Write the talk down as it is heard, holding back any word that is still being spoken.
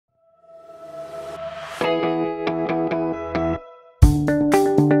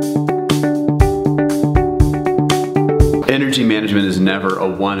management is never a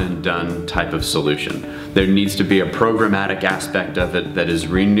one and done type of solution. There needs to be a programmatic aspect of it that is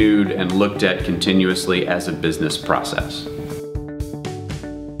renewed and looked at continuously as a business process.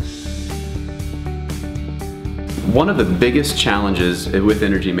 One of the biggest challenges with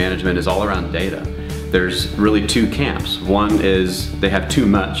energy management is all around data. There's really two camps. One is they have too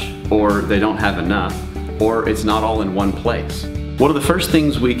much, or they don't have enough, or it's not all in one place. One of the first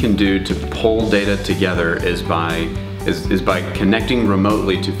things we can do to pull data together is by connecting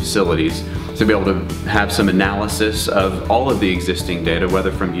remotely to facilities to be able to have some analysis of all of the existing data,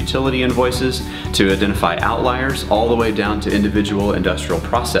 whether from utility invoices to identify outliers, all the way down to individual industrial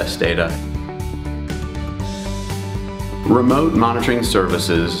process data. Remote monitoring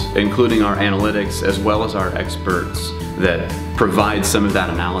services, including our analytics as well as our experts that provide some of that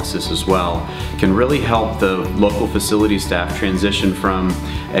analysis as well, can really help the local facility staff transition from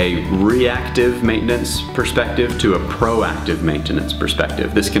a reactive maintenance perspective to a proactive maintenance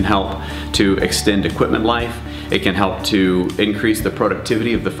perspective. This can help to extend equipment life, it can help to increase the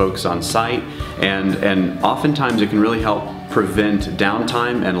productivity of the folks on site, and oftentimes it can really help prevent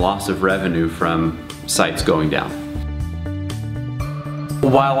downtime and loss of revenue from sites going down.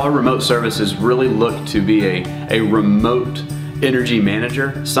 While our remote services really look to be a remote energy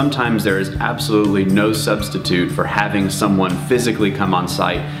manager, sometimes there is absolutely no substitute for having someone physically come on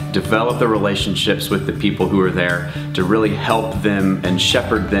site, develop the relationships with the people who are there to really help them and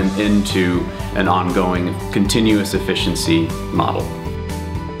shepherd them into an ongoing continuous efficiency model.